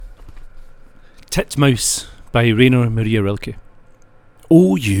Titmouse by Rainer Maria Rilke.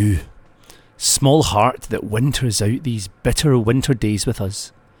 O you, small heart that winters out these bitter winter days with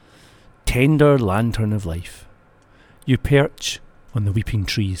us, tender lantern of life, you perch on the weeping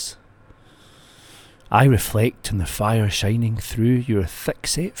trees. I reflect in the fire shining through your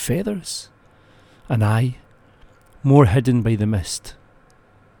thick-set feathers, and I, more hidden by the mist,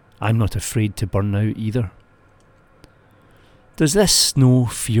 I'm not afraid to burn out either. Does this snow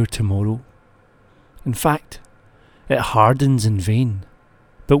fear tomorrow? In fact, it hardens in vain,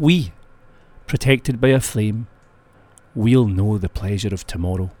 but we, protected by a flame, we'll know the pleasure of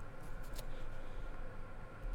tomorrow.